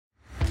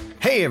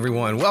Hey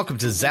everyone, welcome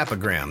to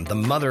Zappagram, the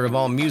mother of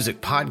all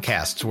music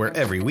podcasts, where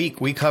every week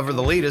we cover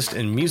the latest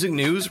in music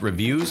news,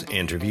 reviews,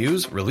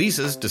 interviews,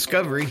 releases,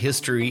 discovery,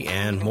 history,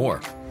 and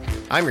more.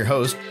 I'm your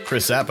host,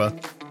 Chris Zappa,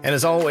 and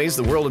as always,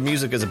 the world of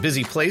music is a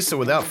busy place, so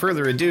without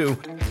further ado,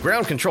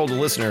 ground control to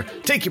listener,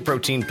 take your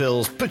protein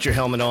pills, put your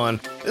helmet on.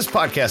 This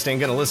podcast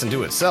ain't gonna listen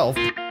to itself.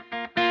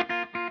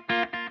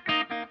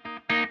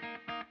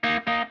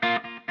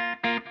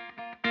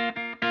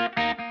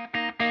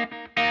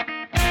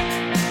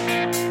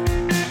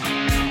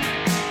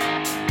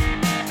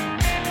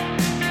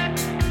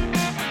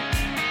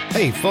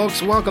 Hey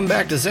folks, welcome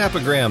back to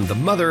Zappagram, the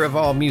mother of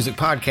all music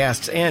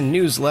podcasts and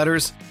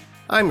newsletters.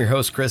 I'm your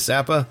host, Chris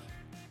Zappa.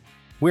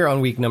 We're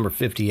on week number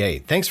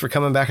 58. Thanks for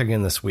coming back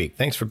again this week.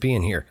 Thanks for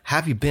being here. How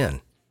have you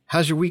been?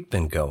 How's your week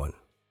been going?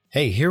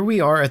 Hey, here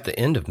we are at the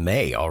end of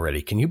May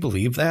already. Can you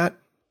believe that?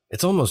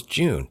 It's almost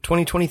June.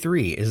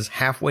 2023 is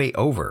halfway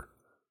over.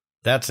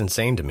 That's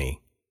insane to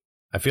me.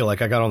 I feel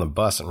like I got on the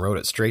bus and rode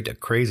it straight to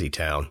Crazy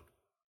Town.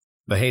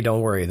 But hey,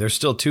 don't worry. There's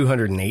still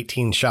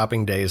 218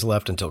 shopping days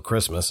left until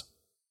Christmas.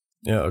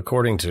 You know,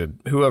 according to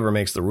whoever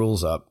makes the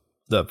rules up,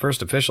 the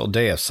first official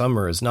day of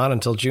summer is not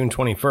until June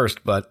 21st,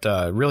 but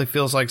it really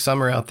feels like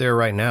summer out there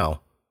right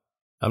now.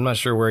 I'm not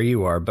sure where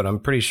you are, but I'm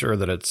pretty sure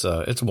that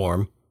it's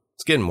warm.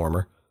 It's getting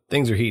warmer.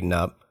 Things are heating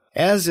up,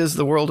 as is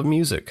the world of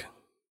music.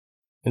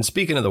 And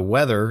speaking of the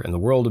weather and the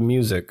world of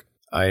music,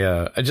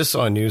 I just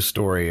saw a news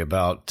story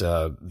about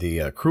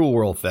the Cruel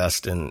World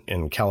Fest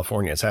in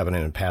California. It's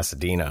happening in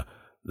Pasadena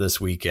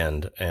this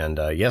weekend, and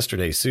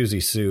yesterday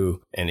Susie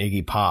Sue and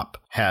Iggy Pop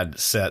had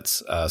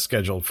sets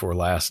scheduled for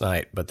last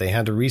night, but they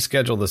had to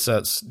reschedule the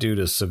sets due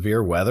to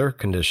severe weather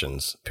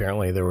conditions.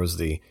 Apparently there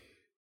was I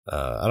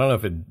don't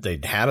know if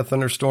they'd had a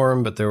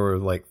thunderstorm, but there were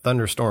like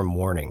thunderstorm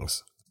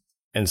warnings,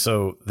 and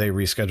so they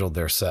rescheduled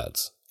their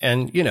sets.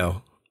 And you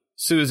know,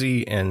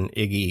 Susie and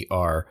Iggy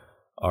are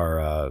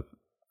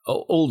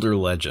older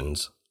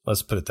legends,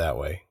 let's put it that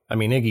way. I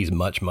mean, Iggy's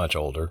much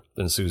older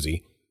than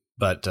Susie,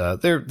 but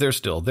they're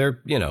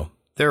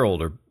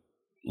older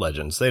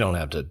legends. They don't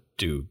have to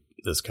do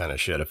this kind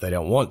of shit if they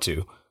don't want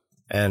to.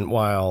 And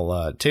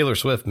while Taylor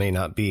Swift may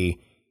not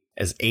be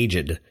as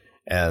aged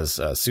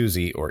as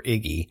Susie or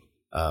Iggy,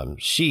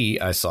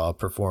 I saw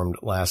performed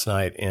last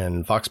night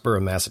in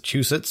Foxborough,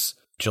 Massachusetts,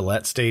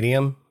 Gillette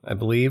Stadium, I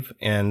believe,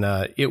 and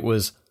it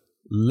was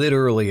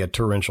literally a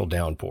torrential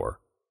downpour.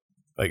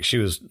 Like, she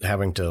was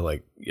having to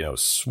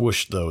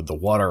swoosh the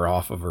water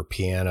off of her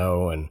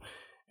piano and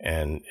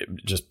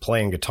just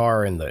playing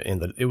guitar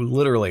it was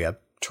literally a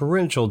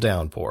torrential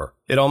downpour.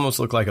 It almost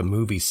looked like a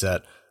movie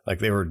set, like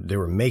they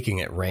were making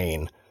it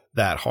rain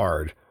that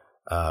hard.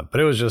 But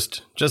it was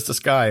just the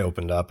sky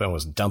opened up and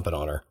was dumping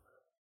on her.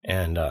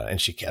 And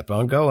she kept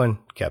on going,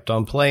 kept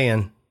on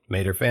playing,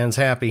 made her fans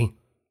happy.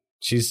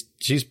 She's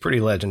pretty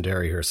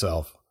legendary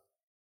herself.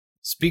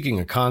 Speaking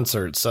of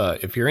concerts,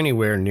 if you're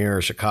anywhere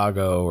near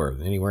Chicago or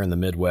anywhere in the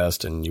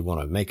Midwest and you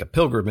want to make a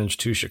pilgrimage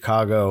to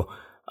Chicago,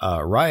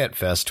 Riot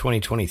Fest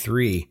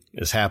 2023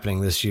 is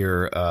happening this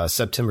year,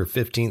 September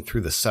 15th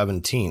through the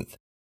 17th,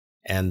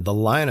 and the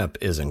lineup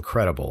is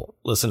incredible.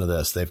 Listen to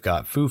this. They've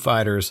got Foo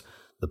Fighters,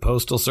 the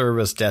Postal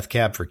Service, Death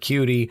Cab for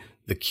Cutie,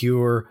 The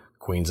Cure,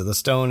 Queens of the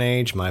Stone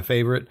Age, my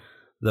favorite,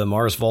 the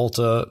Mars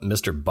Volta,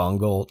 Mr.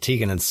 Bungle,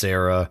 Tegan and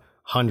Sara,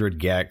 100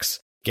 Gex,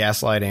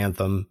 Gaslight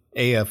Anthem,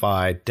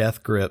 AFI,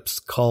 Death Grips,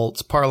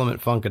 Cults, Parliament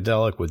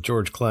Funkadelic with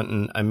George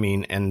Clinton,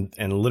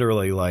 and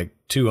literally like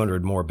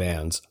 200 more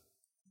bands.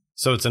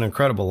 So it's an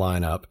incredible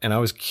lineup, and I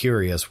was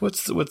curious,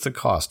 what's the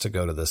cost to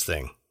go to this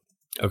thing?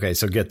 Okay,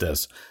 so get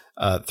this.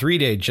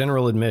 3-day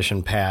general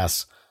admission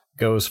pass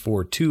goes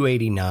for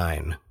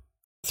 $289.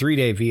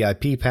 3-day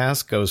VIP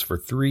pass goes for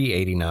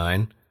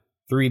 $389.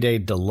 3-day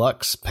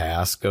deluxe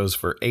pass goes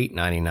for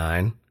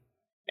 $899.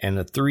 And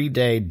the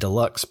 3-day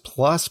deluxe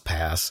plus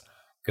pass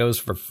goes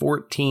for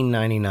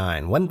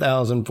 $1,499,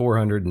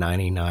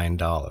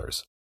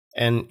 $1,499.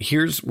 And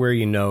here's where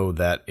you know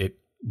that it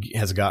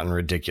has gotten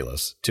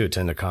ridiculous to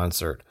attend a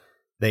concert.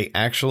 They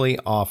actually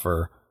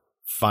offer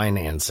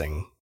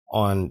financing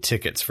on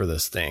tickets for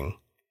this thing.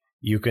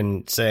 You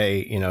can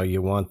say,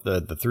 you want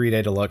the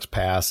 3-day deluxe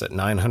pass at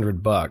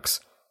 $900,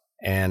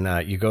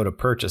 and you go to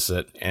purchase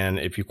it, and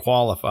if you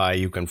qualify,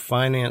 you can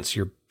finance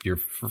your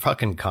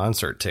fucking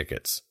concert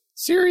tickets.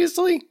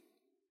 Seriously?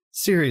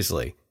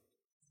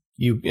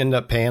 You end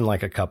up paying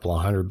like a couple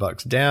of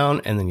 $100 down,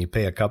 and then you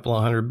pay a couple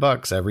of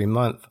 $100 every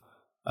month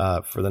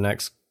for the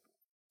next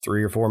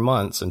 3 or 4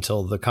 months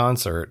until the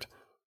concert.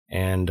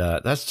 And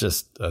that's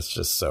just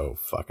so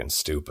fucking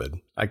stupid.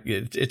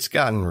 It's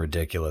gotten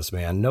ridiculous,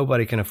 man.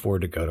 Nobody can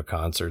afford to go to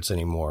concerts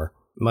anymore,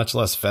 much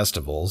less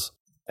festivals.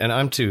 And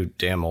I'm too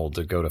damn old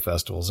to go to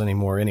festivals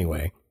anymore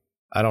anyway.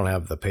 I don't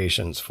have the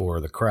patience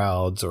for the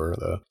crowds or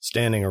the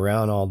standing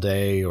around all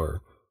day or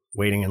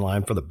waiting in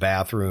line for the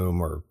bathroom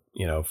or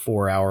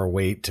 4-hour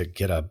wait to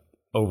get a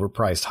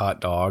overpriced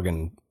hot dog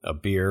and a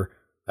beer.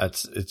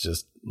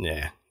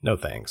 No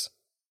thanks.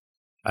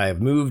 I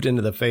have moved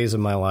into the phase of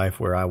my life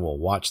where I will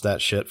watch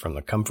that shit from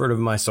the comfort of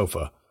my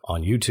sofa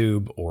on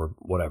YouTube or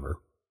whatever.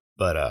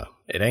 But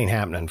it ain't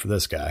happening for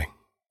this guy.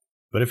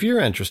 But if you're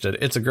interested,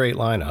 it's a great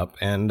lineup,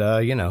 and,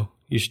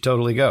 you should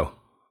totally go.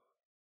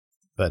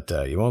 But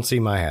you won't see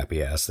my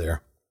happy ass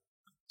there.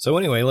 So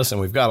anyway, listen,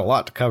 we've got a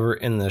lot to cover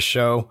in this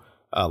show.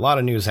 A lot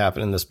of news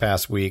happening this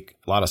past week,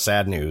 a lot of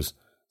sad news,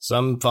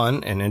 some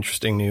fun and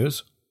interesting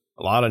news,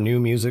 a lot of new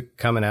music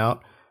coming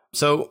out.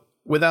 So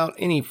without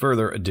any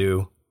further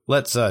ado,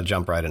 let's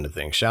jump right into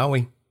things, shall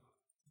we?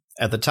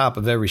 At the top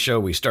of every show,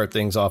 we start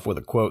things off with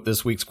a quote.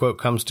 This week's quote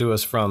comes to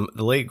us from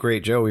the late,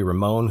 great Joey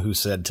Ramone, who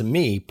said, "To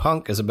me,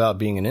 punk is about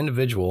being an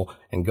individual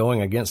and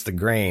going against the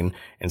grain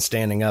and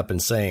standing up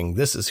and saying,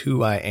 'This is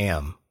who I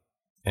am.'"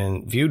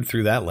 And viewed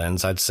through that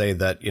lens, I'd say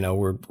that,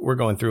 we're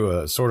going through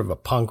a sort of a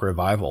punk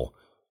revival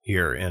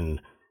here in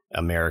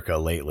America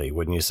lately,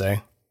 wouldn't you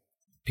say?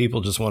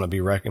 People just want to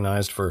be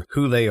recognized for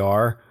who they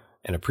are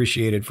and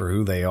appreciated for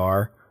who they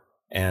are.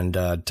 And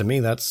to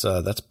me, that's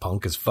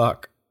punk as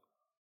fuck.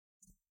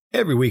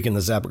 Every week in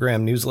the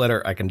Zappagram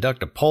newsletter, I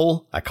conduct a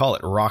poll. I call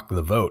it Rock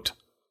the Vote.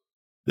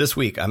 This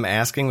week, I'm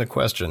asking the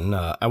question,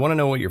 I want to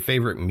know what your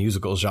favorite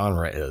musical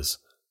genre is.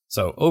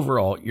 So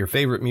overall, your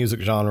favorite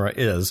music genre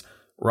is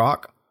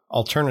rock,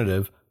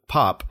 alternative,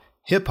 pop,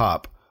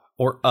 hip-hop,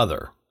 or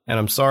other. And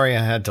I'm sorry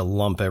I had to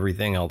lump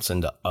everything else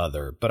into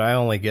other, but I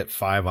only get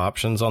 5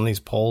 options on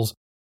these polls.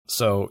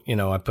 So,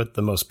 I put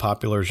the most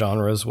popular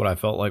genres, what I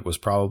felt like was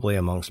probably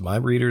amongst my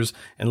readers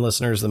and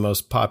listeners, the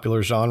most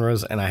popular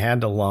genres, and I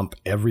had to lump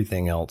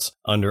everything else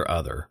under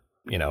other.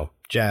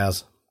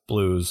 Jazz,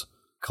 blues,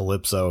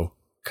 calypso,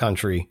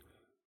 country,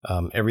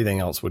 everything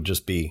else would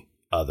just be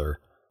other.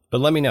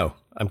 But let me know.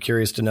 I'm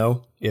curious to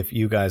know if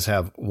you guys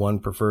have one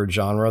preferred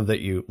genre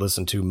that you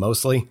listen to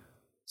mostly.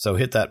 So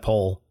hit that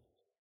poll.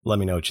 Let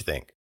me know what you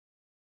think.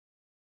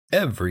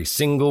 Every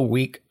single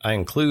week, I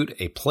include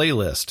a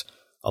playlist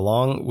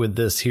along with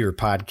this here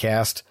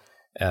podcast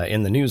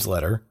in the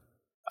newsletter.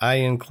 I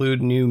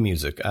include new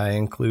music. I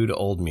include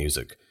old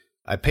music.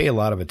 I pay a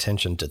lot of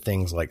attention to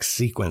things like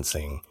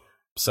sequencing.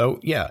 So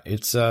yeah,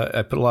 it's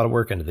I put a lot of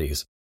work into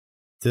these.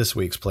 This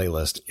week's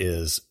playlist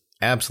is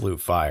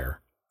absolute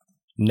fire.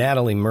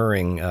 Natalie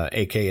Murring,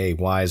 a.k.a.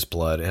 Wise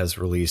Blood, has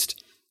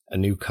released a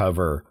new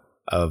cover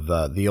of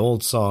the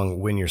old song,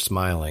 When You're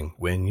Smiling.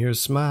 When you're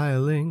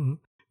smiling,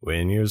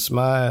 when you're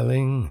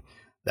smiling.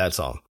 That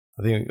song.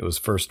 I think it was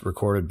first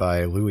recorded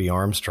by Louis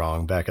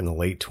Armstrong back in the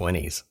late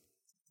 20s.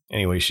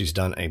 Anyway, she's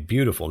done a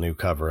beautiful new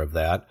cover of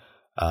that.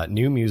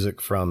 New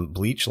music from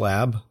Bleach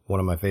Lab, one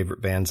of my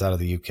favorite bands out of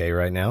the UK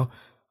right now.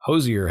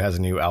 Hosier has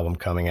a new album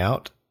coming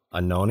out.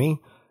 Anoni.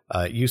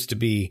 It used to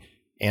be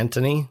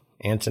Anthony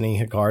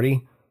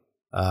Hickardi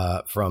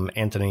from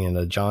Anthony and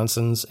the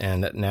Johnsons,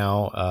 and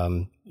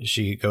now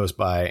she goes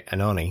by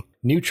Anoni.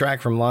 New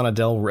track from Lana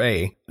Del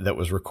Rey that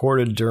was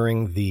recorded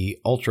during the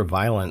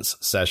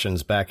Ultraviolence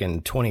sessions back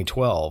in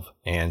 2012,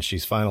 and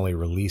she's finally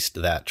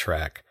released that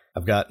track.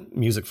 I've got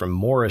music from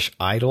Moorish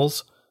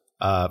Idols,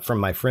 from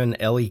my friend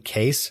Ellie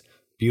Case,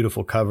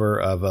 beautiful cover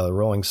of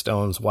Rolling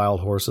Stones' Wild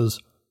Horses.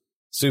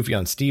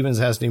 Sufjan Stevens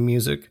has new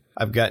music.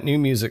 I've got new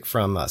music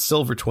from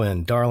Silver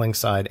Twin,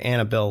 Darlingside,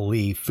 Annabelle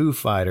Lee, Foo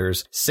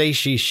Fighters, Say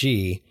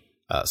She,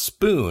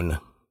 Spoon.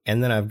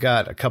 And then I've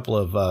got a couple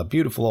of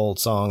beautiful old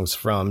songs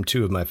from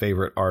 2 of my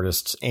favorite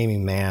artists, Amy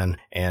Mann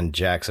and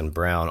Jackson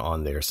Browne,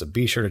 on there. So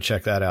be sure to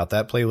check that out.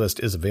 That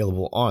playlist is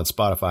available on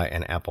Spotify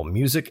and Apple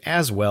Music.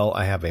 As well,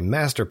 I have a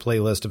master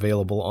playlist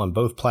available on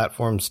both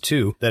platforms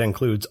too that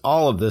includes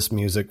all of this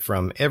music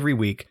from every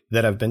week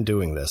that I've been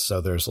doing this.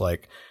 So there's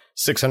like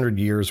 600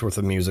 years worth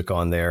of music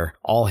on there,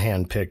 all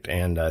handpicked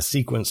and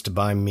sequenced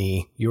by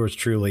me, yours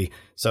truly.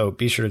 So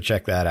be sure to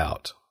check that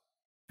out.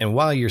 And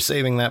while you're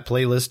saving that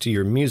playlist to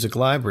your music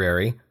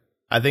library,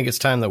 I think it's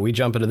time that we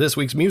jump into this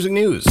week's music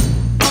news.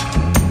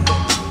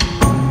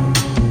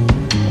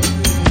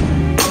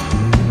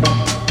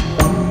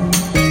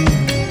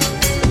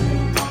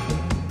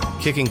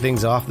 Kicking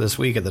things off this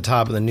week at the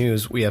top of the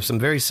news, we have some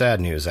very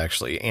sad news,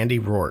 actually. Andy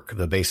Rourke,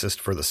 the bassist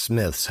for the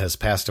Smiths, has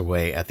passed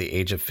away at the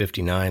age of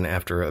 59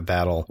 after a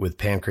battle with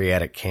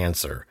pancreatic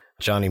cancer.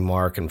 Johnny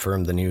Marr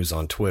confirmed the news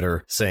on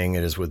Twitter, saying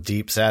it is with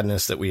deep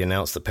sadness that we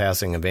announce the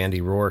passing of Andy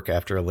Rourke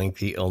after a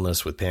lengthy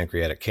illness with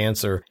pancreatic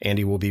cancer.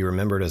 Andy will be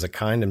remembered as a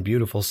kind and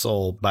beautiful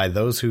soul by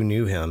those who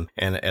knew him,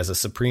 and as a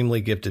supremely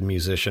gifted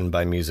musician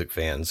by music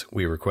fans.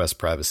 We request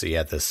privacy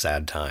at this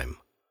sad time.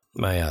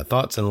 My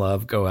thoughts and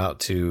love go out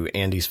to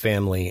Andy's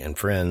family and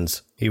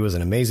friends. He was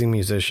an amazing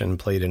musician,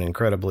 played an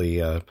incredibly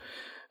a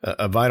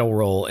vital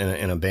role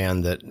in a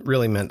band that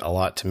really meant a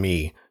lot to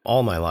me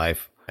all my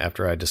life.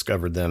 After I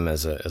discovered them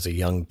as a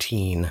young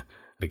teen,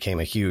 became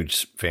a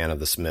huge fan of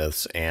the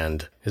Smiths,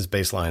 and his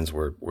bass lines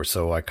were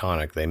so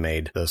iconic. They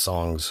made the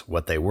songs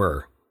what they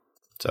were.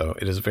 So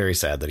it is very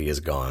sad that he is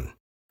gone.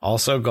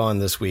 Also gone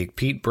this week,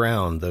 Pete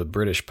Brown, the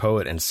British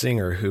poet and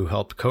singer who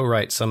helped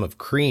co-write some of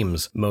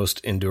Cream's most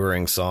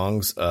enduring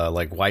songs,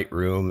 like White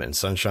Room and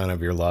Sunshine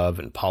of Your Love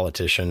and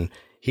Politician.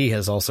 He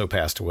has also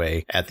passed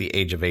away at the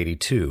age of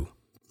 82.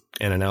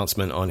 An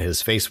announcement on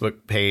his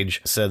Facebook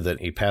page said that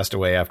he passed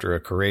away after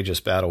a courageous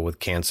battle with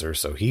cancer,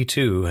 so he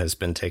too has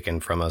been taken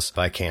from us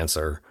by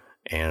cancer,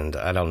 And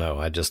I don't know,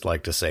 I just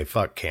like to say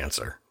fuck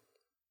cancer.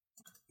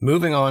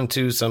 Moving on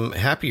to some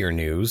happier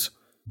news,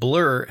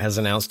 Blur has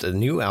announced a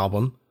new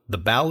album, The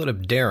Ballad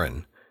of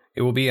Darren.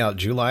 It will be out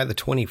July the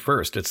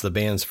 21st. It's the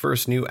band's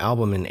first new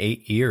album in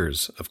 8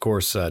 years. Of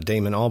course,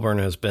 Damon Albarn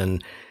has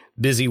been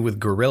busy with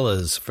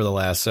Gorillaz for the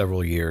last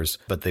several years,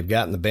 but they've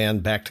gotten the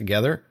band back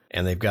together,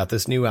 and they've got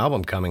this new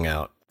album coming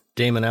out.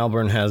 Damon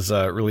Albarn has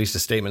released a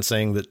statement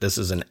saying that this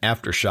is an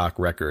aftershock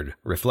record,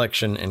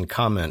 reflection and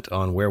comment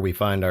on where we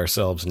find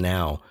ourselves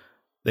now.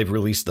 They've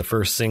released the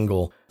first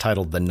single,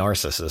 titled The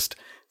Narcissist.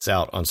 It's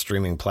out on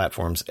streaming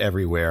platforms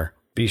everywhere.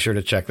 Be sure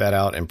to check that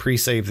out and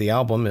pre-save the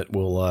album. It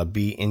will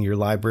be in your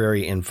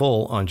library in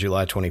full on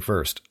July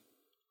 21st.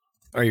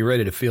 Are you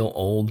ready to feel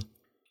old?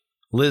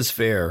 Liz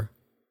Phair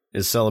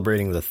is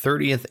celebrating the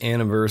 30th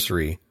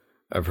anniversary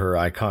of her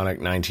iconic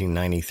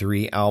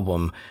 1993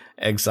 album,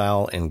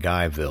 Exile in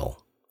Guyville.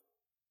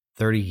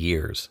 30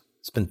 years.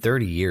 It's been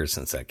 30 years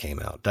since that came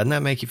out. Doesn't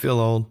that make you feel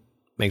old?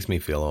 Makes me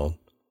feel old.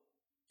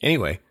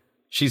 Anyway,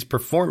 she's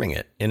performing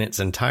it in its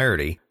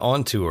entirety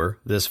on tour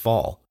this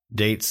fall.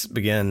 Dates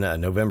begin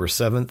November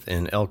 7th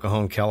in El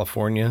Cajon,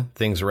 California.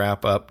 Things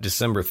wrap up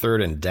December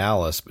 3rd in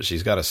Dallas, but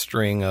she's got a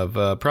string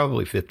of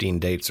probably 15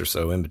 dates or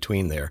so in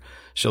between there.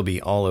 She'll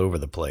be all over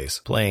the place,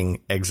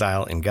 playing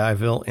Exile in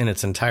Guyville in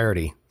its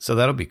entirety, so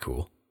that'll be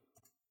cool.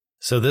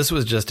 So this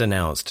was just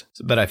announced,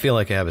 but I feel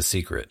like I have a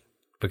secret,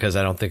 because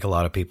I don't think a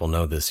lot of people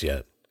know this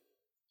yet.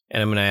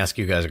 And I'm going to ask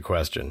you guys a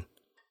question.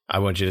 I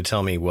want you to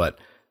tell me what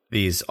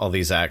all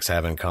these acts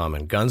have in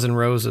common. Guns N'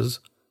 Roses,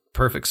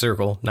 Perfect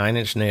Circle, Nine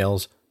Inch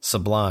Nails,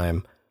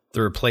 Sublime,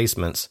 The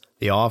Replacements,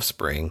 The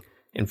Offspring,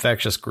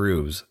 Infectious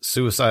Grooves,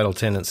 Suicidal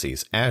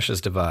Tendencies, Ashes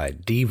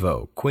Divide,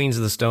 Devo, Queens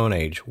of the Stone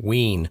Age,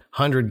 Ween,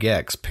 100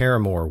 Gex,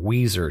 Paramore,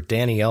 Weezer,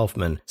 Danny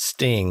Elfman,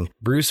 Sting,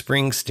 Bruce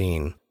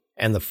Springsteen,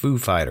 and the Foo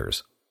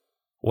Fighters.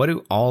 What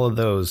do all of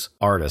those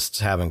artists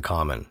have in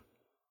common?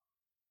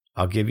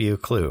 I'll give you a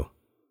clue.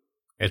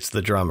 It's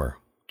the drummer,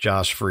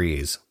 Josh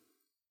Freese.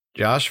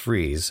 Josh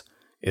Freese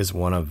is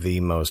one of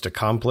the most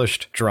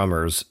accomplished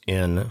drummers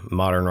in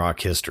modern rock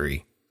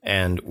history.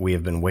 And we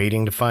have been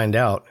waiting to find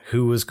out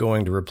who was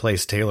going to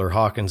replace Taylor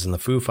Hawkins and the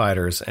Foo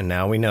Fighters, and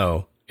now we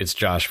know it's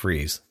Josh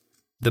Freese.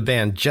 The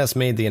band just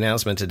made the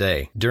announcement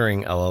today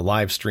during a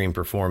live stream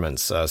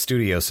performance,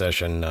 studio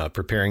session,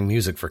 preparing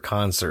music for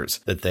concerts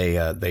that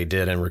they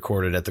did and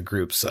recorded at the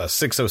group's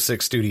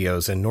 606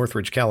 studios in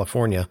Northridge,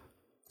 California.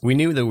 We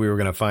knew that we were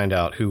going to find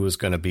out who was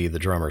going to be the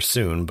drummer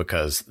soon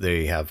because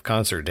they have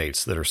concert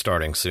dates that are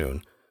starting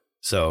soon.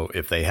 So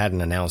if they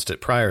hadn't announced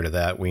it prior to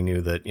that, we knew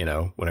that,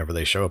 whenever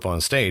they show up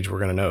on stage, we're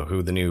going to know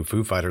who the new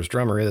Foo Fighters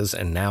drummer is.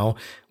 And now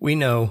we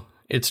know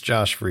it's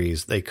Josh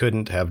Freese. They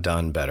couldn't have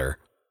done better.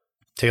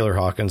 Taylor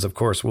Hawkins, of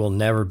course, will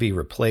never be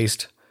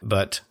replaced,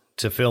 but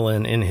to fill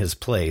in his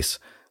place,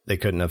 they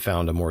couldn't have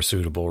found a more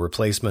suitable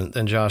replacement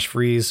than Josh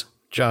Freese.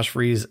 Josh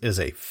Freese is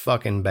a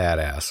fucking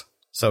badass.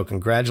 So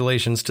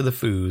congratulations to the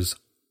Foos.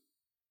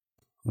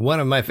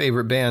 One of my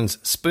favorite bands,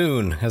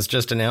 Spoon, has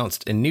just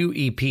announced a new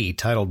EP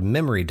titled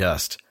Memory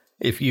Dust.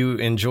 If you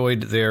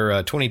enjoyed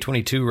their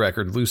 2022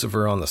 record,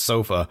 Lucifer on the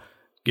Sofa,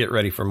 get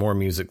ready for more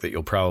music that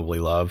you'll probably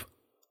love.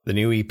 The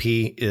new EP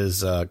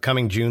is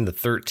coming June the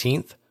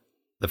 13th.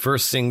 The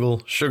first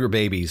single, Sugar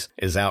Babies,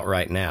 is out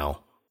right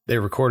now. They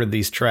recorded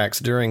these tracks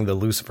during the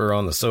Lucifer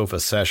on the Sofa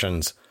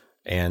sessions,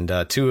 and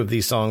 2 of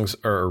these songs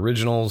are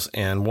originals,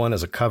 and 1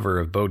 is a cover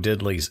of Bo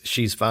Diddley's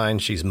She's Fine,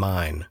 She's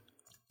Mine.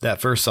 That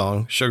first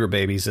song, Sugar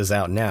Babies, is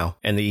out now,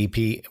 and the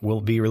EP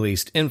will be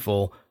released in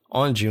full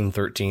on June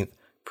 13th.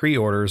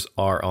 Pre-orders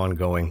are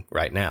ongoing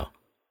right now.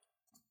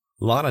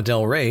 Lana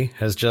Del Rey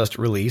has just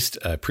released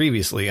a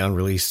previously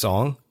unreleased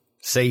song.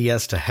 Say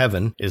Yes to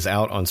Heaven is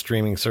out on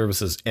streaming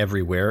services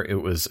everywhere.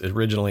 It was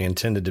originally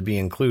intended to be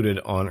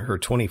included on her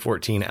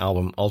 2014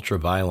 album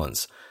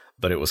Ultraviolence,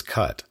 but it was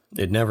cut.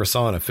 It never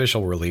saw an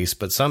official release,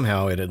 but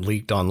somehow it had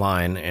leaked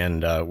online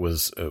and it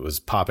was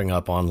popping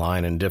up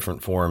online in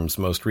different forms,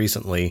 most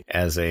recently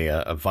as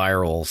a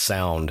viral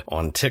sound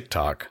on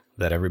TikTok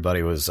that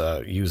everybody was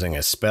using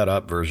a sped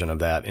up version of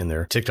that in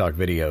their TikTok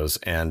videos.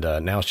 And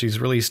now she's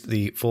released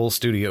the full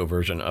studio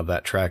version of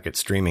that track. It's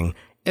streaming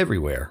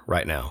everywhere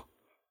right now.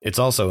 It's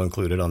also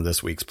included on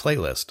this week's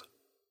playlist.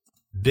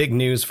 Big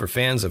news for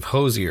fans of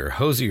Hozier.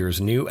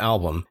 Hozier's new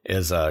album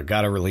is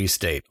got a release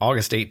date.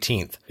 August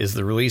 18th is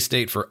the release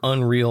date for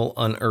Unreal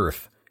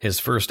Unearth, his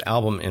first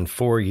album in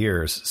 4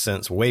 years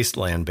since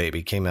Wasteland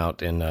Baby came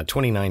out in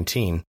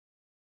 2019.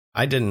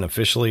 I didn't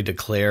officially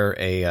declare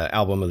a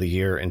album of the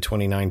year in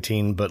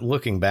 2019, but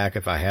looking back,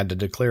 if I had to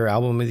declare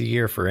album of the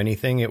year for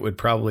anything, it would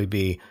probably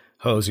be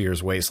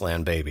Hozier's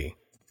Wasteland Baby.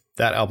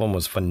 That album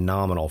was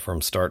phenomenal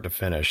from start to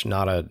finish.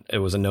 It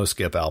was a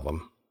no-skip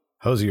album.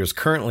 Hozier is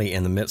currently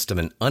in the midst of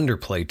an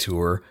underplay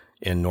tour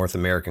in North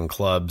American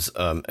clubs.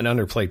 An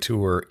underplay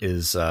tour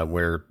is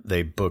where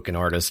they book an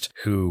artist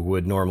who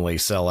would normally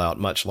sell out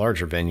much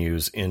larger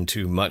venues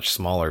into much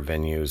smaller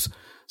venues,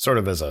 sort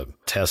of as a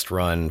test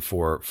run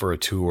for a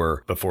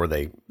tour before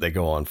they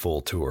go on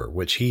full tour,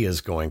 which he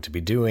is going to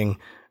be doing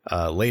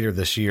later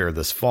this year,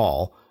 this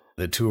fall.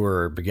 The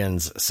tour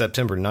begins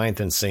September 9th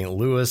in St.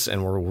 Louis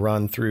and will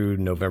run through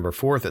November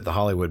 4th at the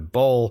Hollywood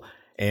Bowl,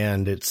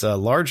 and it's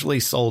largely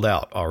sold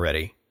out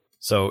already.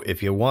 So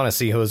if you want to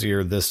see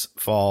Hozier this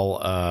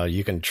fall,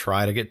 you can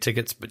try to get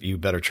tickets, but you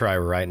better try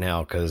right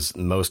now because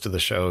most of the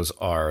shows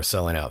are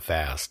selling out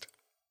fast.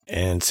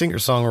 And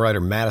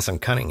singer-songwriter Madison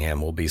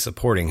Cunningham will be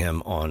supporting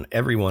him on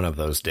every one of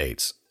those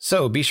dates.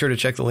 So be sure to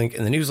check the link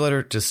in the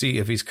newsletter to see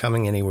if he's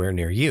coming anywhere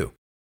near you.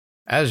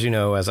 As you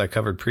know, as I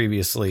covered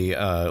previously,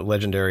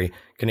 legendary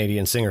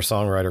Canadian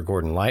singer-songwriter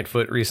Gordon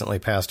Lightfoot recently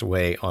passed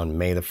away on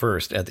May the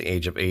 1st at the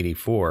age of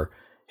 84.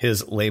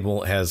 His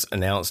label has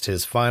announced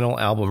his final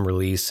album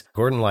release,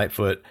 Gordon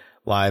Lightfoot,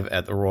 Live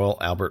at the Royal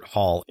Albert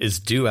Hall, is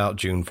due out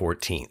June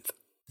 14th.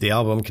 The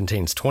album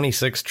contains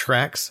 26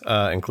 tracks,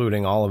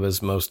 including all of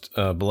his most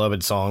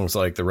beloved songs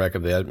like The Wreck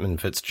of the Edmund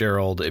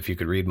Fitzgerald, If You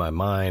Could Read My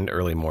Mind,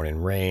 Early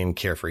Morning Rain,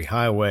 Carefree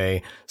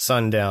Highway,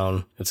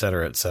 Sundown,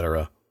 etc.,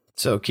 etc.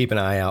 So keep an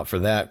eye out for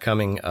that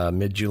coming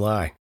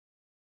mid-July.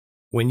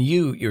 When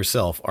you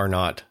yourself are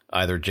not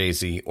either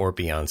Jay-Z or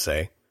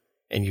Beyonce,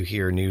 and you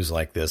hear news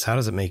like this, how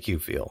does it make you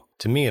feel?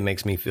 To me, it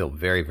makes me feel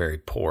very, very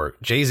poor.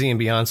 Jay-Z and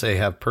Beyonce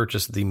have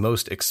purchased the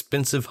most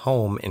expensive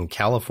home in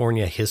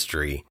California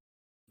history.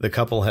 The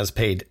couple has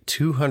paid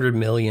 $200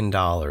 million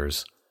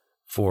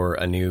for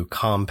a new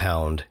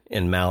compound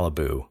in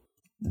Malibu.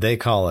 They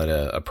call it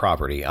a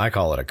property. I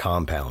call it a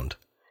compound.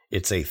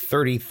 It's a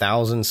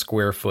 30,000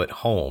 square foot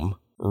home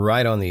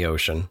right on the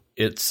ocean.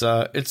 It's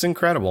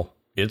incredible.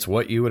 It's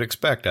what you would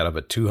expect out of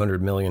a $200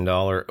 million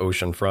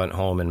oceanfront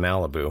home in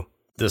Malibu.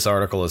 This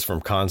article is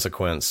from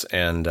Consequence,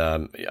 and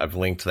I've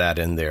linked that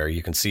in there.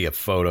 You can see a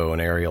photo,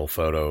 an aerial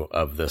photo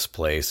of this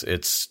place.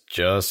 It's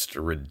just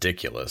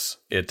ridiculous.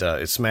 It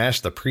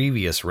smashed the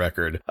previous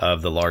record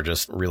of the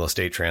largest real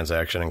estate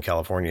transaction in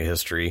California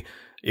history.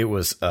 It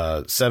was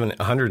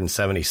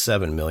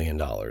 $177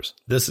 million.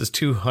 This is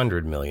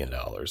 $200 million.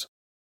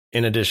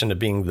 In addition to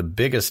being the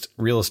biggest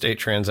real estate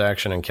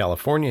transaction in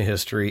California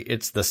history,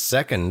 it's the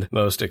second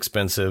most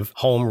expensive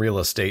home real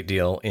estate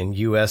deal in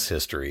U.S.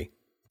 history.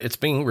 It's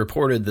being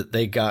reported that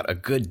they got a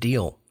good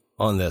deal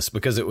on this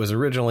because it was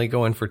originally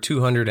going for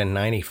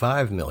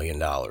 $295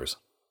 million.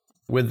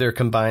 With their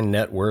combined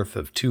net worth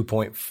of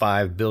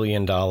 $2.5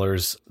 billion,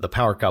 the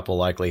power couple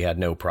likely had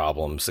no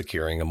problem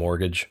securing a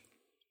mortgage.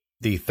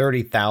 The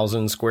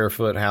 30,000 square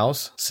foot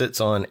house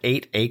sits on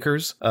 8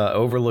 acres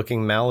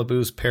overlooking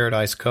Malibu's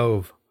Paradise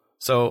Cove.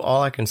 So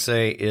all I can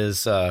say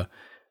is,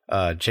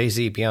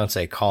 Jay-Z,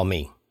 Beyonce, call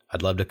me.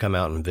 I'd love to come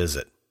out and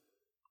visit.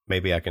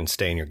 Maybe I can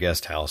stay in your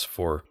guest house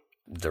for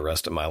the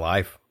rest of my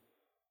life.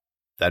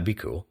 That'd be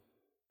cool.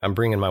 I'm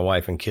bringing my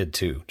wife and kid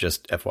too,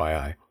 just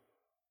FYI.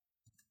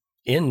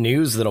 In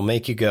news that'll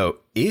make you go,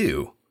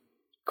 ew,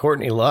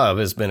 Courtney Love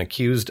has been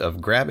accused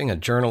of grabbing a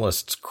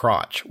journalist's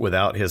crotch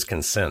without his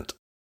consent.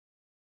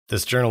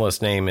 This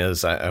journalist's name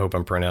is, I hope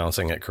I'm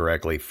pronouncing it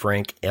correctly,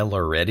 Frank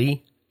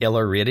Eloridi,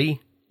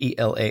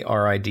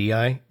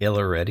 E-L-A-R-I-D-I,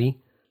 Eloridi.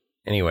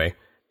 Anyway,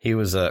 he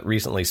was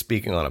recently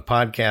speaking on a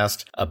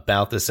podcast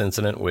about this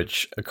incident,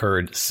 which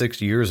occurred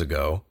 6 years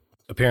ago.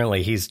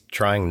 Apparently, he's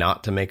trying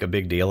not to make a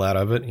big deal out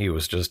of it. He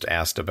was just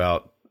asked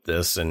about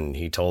this, and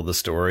he told the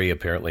story.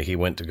 Apparently, he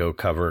went to go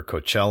cover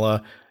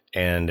Coachella,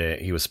 and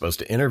he was supposed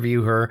to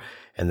interview her,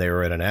 and they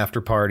were at an after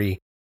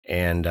party,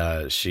 and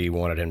she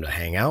wanted him to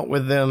hang out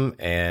with them,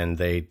 and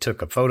they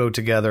took a photo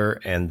together,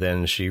 and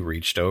then she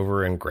reached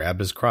over and grabbed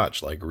his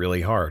crotch, like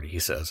really hard, he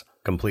says,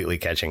 completely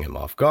catching him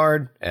off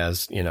guard,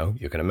 as, you know,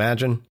 you can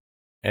imagine.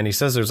 And he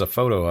says there's a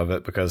photo of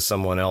it because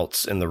someone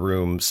else in the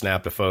room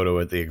snapped a photo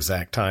at the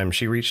exact time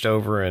she reached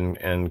over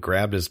and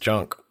grabbed his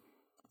junk.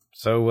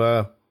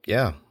 So,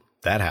 yeah,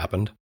 that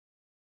happened.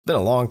 Been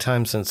a long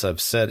time since I've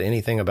said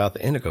anything about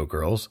the Indigo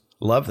Girls.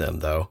 Love them,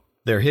 though.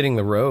 They're hitting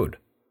the road.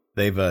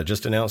 They've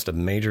just announced a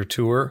major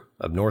tour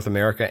of North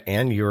America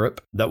and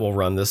Europe that will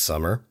run this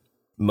summer.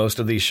 Most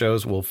of these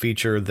shows will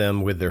feature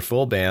them with their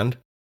full band.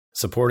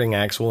 Supporting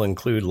acts will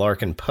include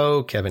Larkin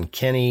Poe, Kevin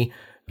Kenny,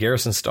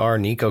 Garrison Starr,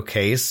 Nico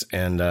Case,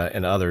 and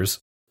others.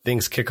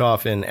 Things kick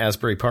off in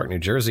Asbury Park, New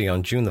Jersey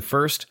on June the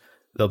 1st.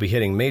 They'll be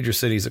hitting major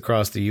cities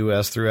across the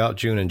U.S. throughout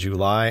June and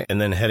July, and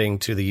then heading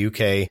to the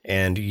U.K.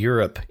 and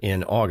Europe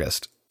in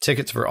August.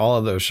 Tickets for all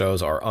of those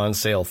shows are on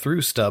sale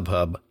through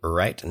StubHub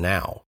right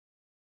now.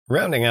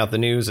 Rounding out the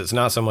news, it's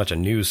not so much a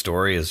news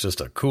story as just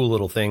a cool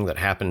little thing that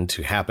happened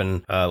to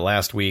happen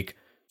last week.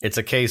 It's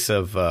a case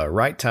of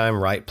right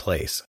time, right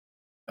place.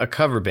 A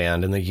cover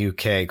band in the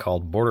UK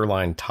called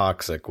Borderline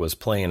Toxic was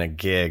playing a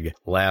gig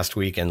last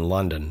week in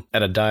London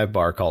at a dive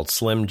bar called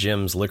Slim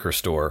Jim's Liquor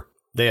Store.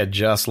 They had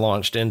just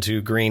launched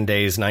into Green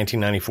Day's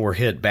 1994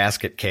 hit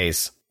Basket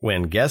Case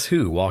when guess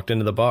who walked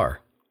into the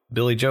bar?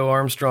 Billy Joe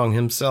Armstrong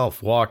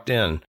himself walked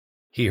in.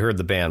 He heard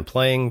the band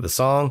playing the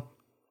song.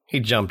 He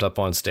jumped up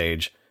on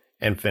stage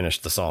and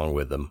finished the song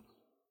with them.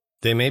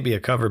 They may be a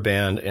cover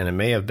band, and it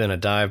may have been a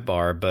dive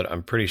bar, but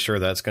I'm pretty sure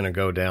that's going to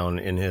go down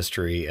in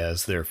history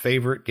as their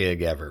favorite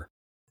gig ever.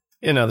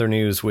 In other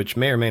news, which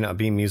may or may not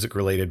be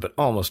music-related, but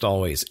almost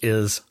always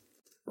is,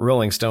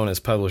 Rolling Stone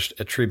has published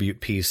a tribute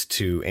piece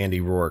to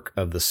Andy Rourke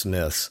of the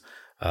Smiths.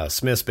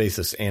 Smiths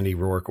bassist Andy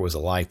Rourke was a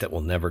light that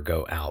will never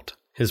go out.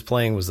 His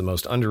playing was the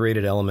most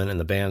underrated element in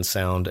the band's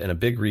sound and a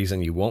big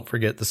reason you won't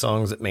forget the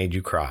songs that made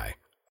you cry.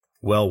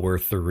 Well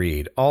worth the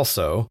read.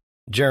 Also,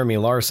 Jeremy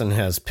Larson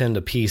has penned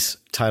a piece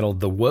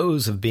titled The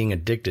Woes of Being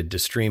Addicted to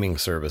Streaming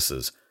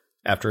Services.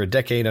 After a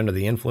decade under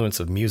the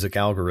influence of music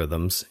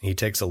algorithms, he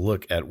takes a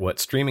look at what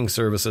streaming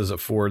services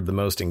afford the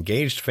most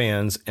engaged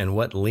fans and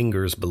what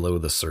lingers below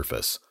the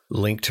surface.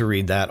 Link to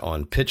read that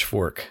on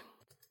Pitchfork.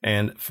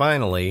 And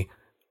finally,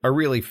 a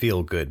really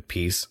feel-good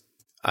piece.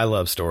 I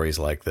love stories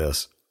like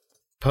this.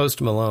 Post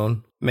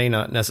Malone may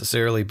not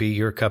necessarily be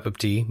your cup of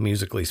tea,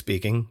 musically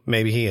speaking.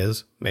 Maybe he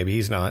is, maybe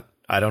he's not.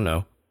 I don't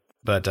know.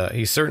 But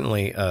he's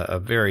certainly a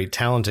very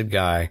talented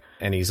guy,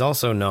 and he's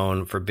also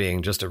known for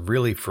being just a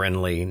really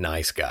friendly,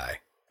 nice guy.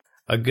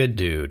 A good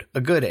dude,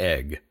 a good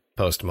egg,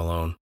 Post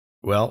Malone.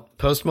 Well,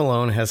 Post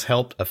Malone has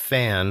helped a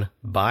fan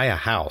buy a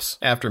house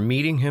after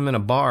meeting him in a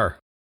bar.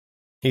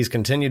 He's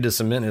continued to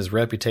cement his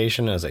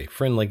reputation as a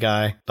friendly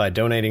guy by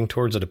donating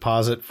towards a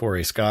deposit for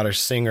a Scottish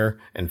singer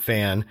and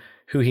fan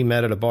who he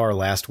met at a bar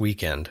last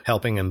weekend,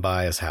 helping him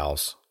buy his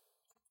house.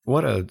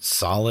 What a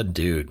solid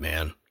dude,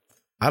 man.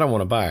 I don't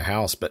want to buy a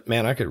house, but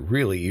man, I could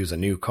really use a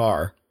new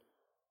car.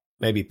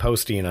 Maybe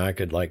Posty and I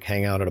could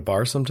hang out at a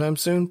bar sometime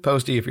soon.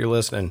 Posty, if you're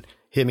listening,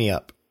 hit me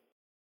up.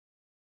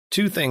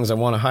 Two things I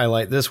want to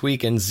highlight this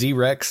week in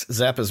Z-Rex,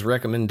 Zappa's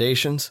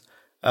recommendations.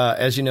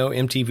 As you know,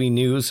 MTV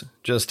News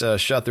just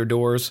shut their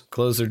doors,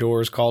 closed their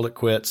doors, called it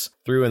quits,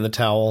 threw in the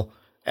towel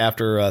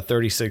after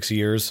 36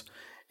 years.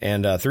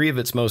 And three of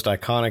its most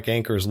iconic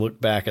anchors look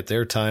back at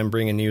their time,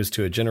 bringing news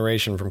to a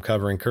generation from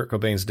covering Kurt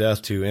Cobain's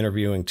death to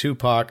interviewing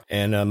Tupac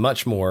and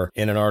much more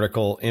in an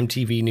article,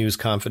 MTV News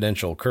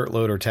Confidential, Kurt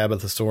Loder,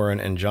 Tabitha Soren,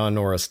 and John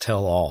Norris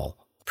Tell All.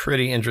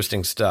 Pretty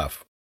interesting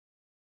stuff.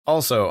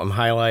 Also, I'm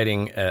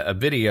highlighting a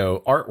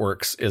video.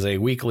 Artworks is a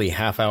weekly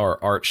half-hour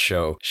art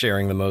show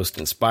sharing the most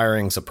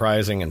inspiring,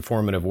 surprising,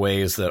 informative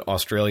ways that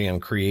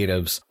Australian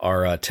creatives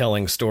are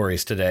telling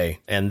stories today.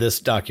 And this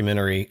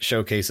documentary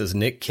showcases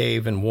Nick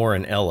Cave and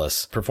Warren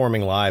Ellis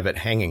performing live at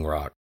Hanging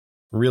Rock.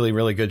 Really,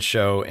 really good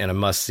show and a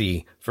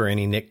must-see for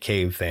any Nick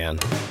Cave fan.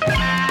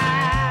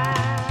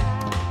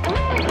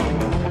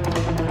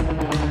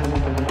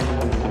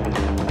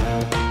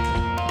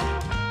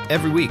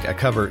 Every week I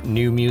cover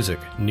new music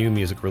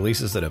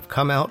releases that have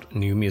come out,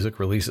 new music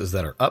releases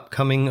that are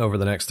upcoming over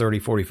the next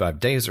 30-45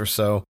 days or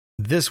so.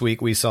 This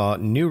week we saw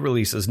new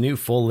releases, new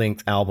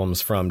full-length albums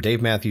from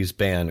Dave Matthews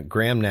Band,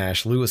 Graham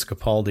Nash, Louis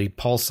Capaldi,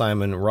 Paul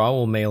Simon,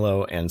 Raul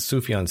Malo, and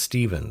Sufjan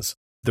Stevens.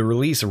 The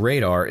release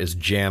radar is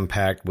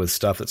jam-packed with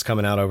stuff that's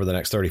coming out over the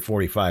next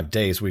 30-45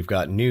 days. We've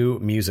got new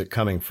music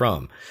coming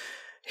from.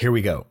 Here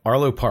we go.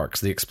 Arlo Parks,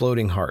 The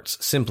Exploding Hearts,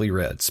 Simply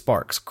Red,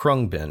 Sparks,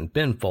 Krungbin,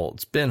 Ben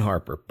Folds, Ben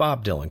Harper,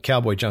 Bob Dylan,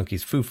 Cowboy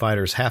Junkies, Foo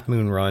Fighters, Half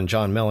Moon Run,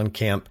 John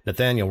Mellencamp,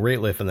 Nathaniel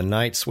Rateliff and the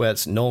Night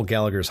Sweats, Noel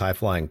Gallagher's High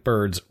Flying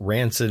Birds,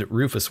 Rancid,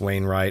 Rufus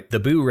Wainwright,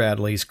 The Boo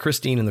Radleys,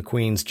 Christine and the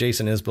Queens,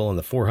 Jason Isbell and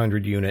the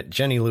 400 Unit,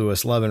 Jenny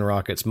Lewis, Love and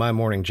Rockets, My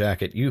Morning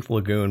Jacket, Youth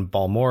Lagoon,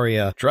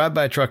 Balmoria,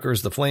 Drive-By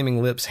Truckers, The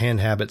Flaming Lips, Hand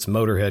Habits,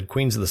 Motorhead,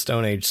 Queens of the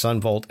Stone Age,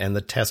 Sunvolt, and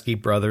the Teskey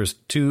Brothers,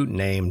 to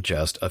name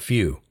just a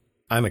few.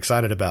 I'm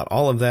excited about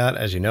all of that.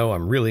 As you know,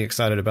 I'm really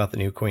excited about the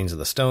new Queens of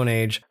the Stone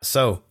Age.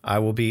 So I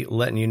will be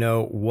letting you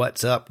know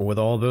what's up with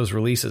all those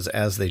releases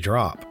as they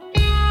drop.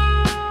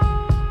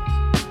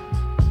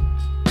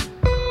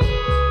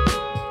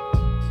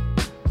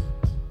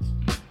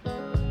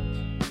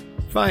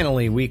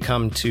 Finally, we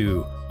come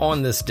to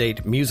On This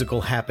Date,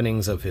 musical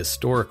happenings of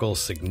historical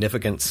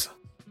significance.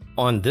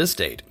 On this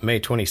date,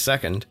 May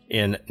 22nd,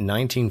 in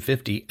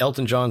 1950,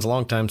 Elton John's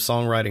longtime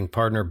songwriting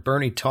partner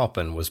Bernie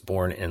Taupin was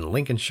born in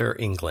Lincolnshire,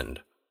 England.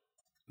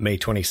 May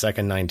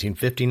 22nd,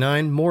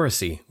 1959,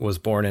 Morrissey was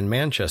born in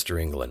Manchester,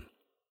 England.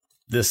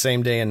 This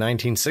same day in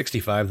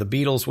 1965, the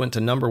Beatles went to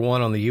number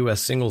 1 on the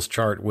U.S. singles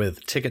chart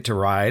with Ticket to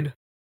Ride.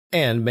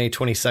 And May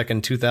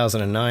 22nd,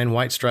 2009,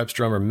 White Stripes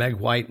drummer Meg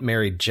White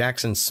married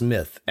Jackson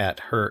Smith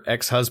at her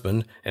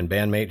ex-husband and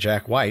bandmate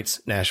Jack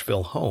White's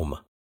Nashville home.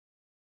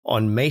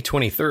 On May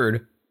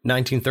 23rd,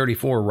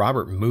 1934,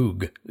 Robert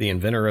Moog, the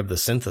inventor of the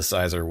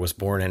synthesizer, was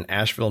born in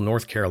Asheville,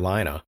 North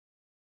Carolina.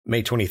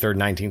 May 23rd,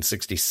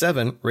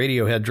 1967,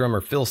 Radiohead drummer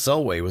Phil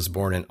Selway was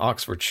born in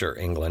Oxfordshire,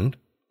 England.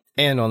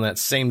 And on that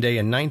same day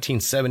in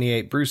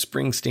 1978, Bruce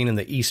Springsteen and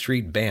the E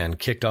Street Band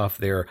kicked off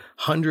their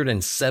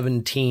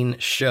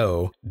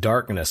 117-show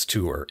Darkness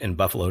Tour in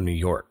Buffalo, New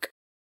York.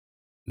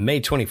 May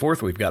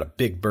 24th, we've got a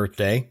big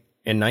birthday.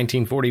 In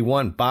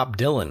 1941, Bob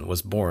Dylan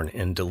was born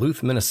in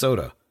Duluth,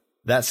 Minnesota.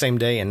 That same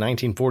day in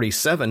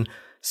 1947,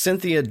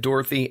 Cynthia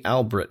Dorothy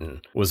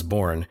Albritton was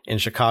born in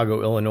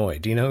Chicago, Illinois.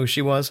 Do you know who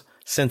she was?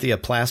 Cynthia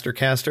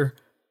Plastercaster?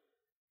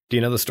 Do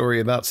you know the story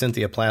about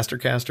Cynthia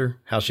Plastercaster?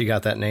 How she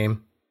got that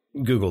name?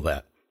 Google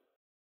that.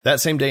 That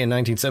same day in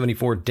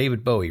 1974,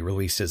 David Bowie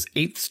released his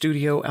 8th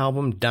studio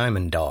album,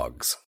 Diamond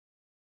Dogs.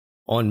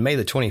 On May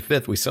the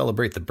 25th, we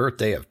celebrate the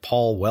birthday of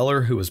Paul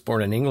Weller, who was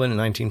born in England in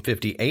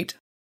 1958.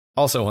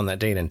 Also on that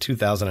date in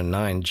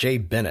 2009, Jay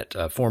Bennett,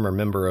 a former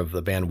member of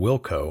the band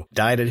Wilco,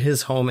 died at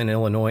his home in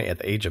Illinois at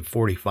the age of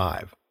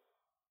 45.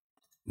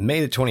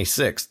 May the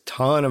 26th,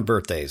 ton of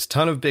birthdays,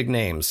 ton of big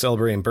names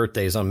celebrating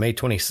birthdays on May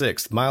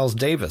 26th. Miles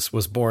Davis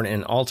was born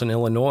in Alton,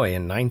 Illinois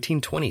in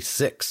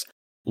 1926.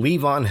 Lee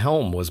Von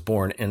Helm was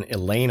born in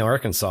Elaine,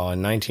 Arkansas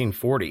in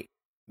 1940.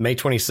 May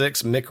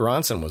 26th, Mick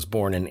Ronson was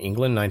born in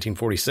England,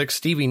 1946.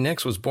 Stevie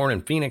Nicks was born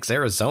in Phoenix,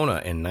 Arizona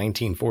in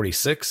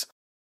 1946.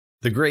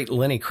 The great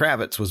Lenny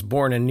Kravitz was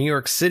born in New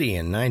York City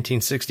in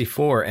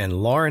 1964, and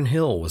Lauryn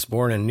Hill was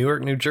born in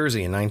Newark, New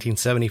Jersey in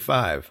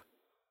 1975.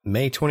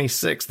 May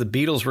 26th, the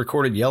Beatles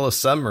recorded Yellow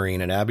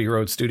Submarine at Abbey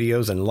Road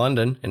Studios in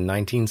London in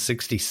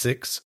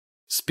 1966.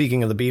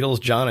 Speaking of the Beatles,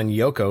 John and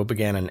Yoko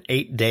began an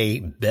 8-day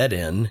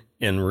bed-in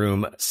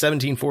room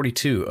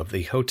 1742 of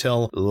the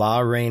Hotel La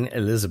Reine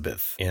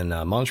Elizabeth in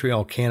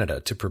Montreal, Canada,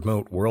 to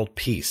promote world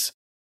peace.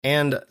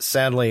 And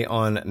sadly,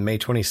 on May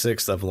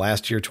 26th of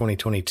last year,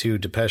 2022,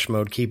 Depeche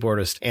Mode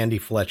keyboardist Andy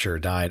Fletcher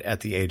died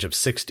at the age of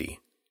 60.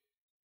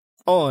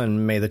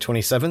 On May the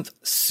 27th,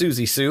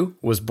 Susie Sue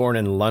was born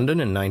in London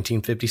in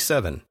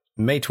 1957.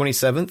 May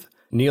 27th,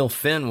 Neil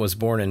Finn was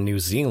born in New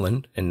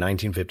Zealand in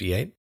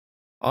 1958.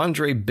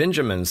 Andre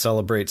Benjamin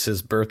celebrates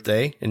his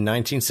birthday in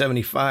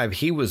 1975.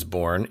 He was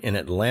born in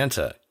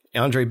Atlanta.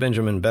 Andre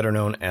Benjamin, better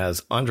known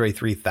as Andre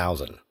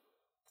 3000.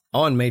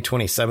 On May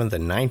 27th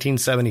in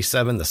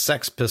 1977, the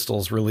Sex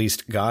Pistols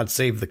released God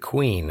Save the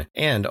Queen.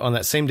 And on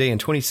that same day in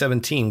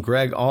 2017,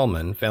 Greg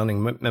Allman,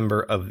 founding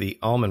member of the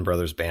Allman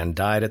Brothers Band,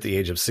 died at the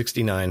age of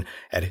 69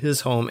 at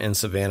his home in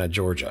Savannah,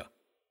 Georgia.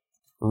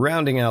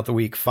 Rounding out the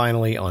week,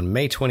 finally, on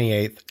May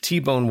 28th,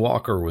 T-Bone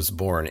Walker was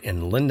born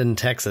in Linden,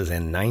 Texas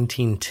in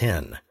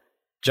 1910.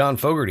 John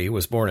Fogerty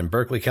was born in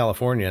Berkeley,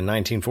 California in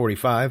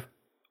 1945.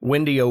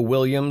 Wendy O.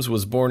 Williams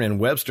was born in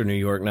Webster, New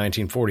York,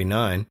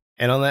 1949.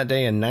 And on that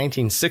day in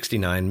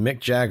 1969, Mick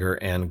Jagger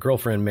and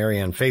girlfriend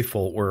Marianne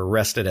Faithfull were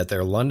arrested at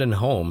their London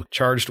home,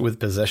 charged with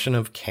possession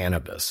of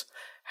cannabis.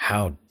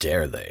 How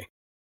dare they?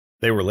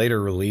 They were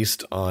later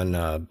released on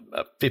a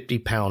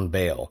 50-pound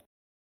bail.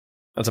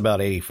 That's about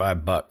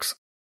 $85.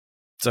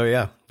 So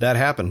yeah, that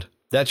happened.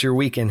 That's your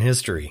week in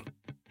history.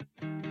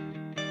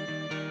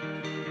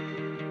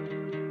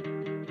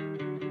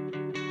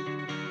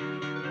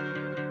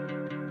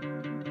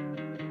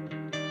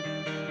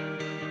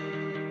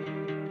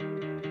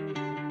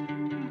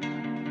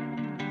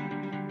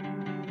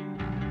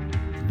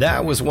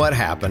 That was what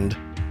happened.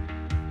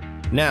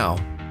 Now,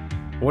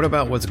 what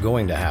about what's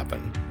going to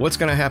happen? What's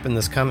going to happen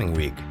this coming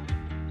week?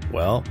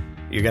 Well,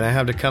 you're going to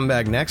have to come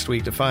back next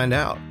week to find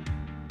out,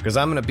 because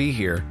I'm going to be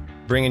here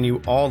bringing you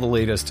all the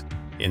latest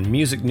in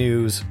music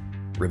news,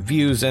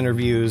 reviews,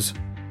 interviews,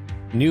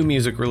 new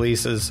music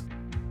releases,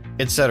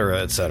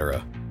 etc.,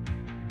 etc.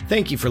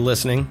 Thank you for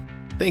listening.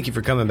 Thank you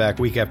for coming back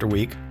week after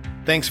week.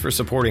 Thanks for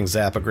supporting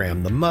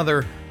Zappagram, the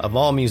mother of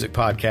all music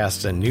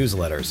podcasts and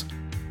newsletters.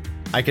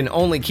 I can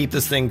only keep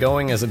this thing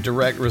going as a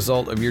direct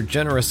result of your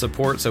generous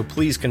support, so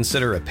please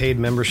consider a paid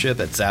membership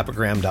at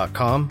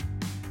zappagram.com.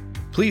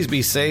 Please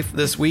be safe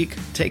this week.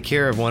 Take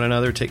care of one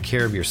another. Take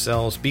care of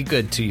yourselves. Be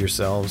good to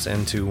yourselves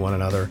and to one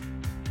another.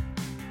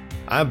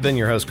 I've been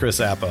your host, Chris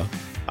Zappa.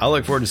 I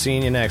look forward to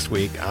seeing you next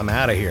week. I'm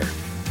out of here.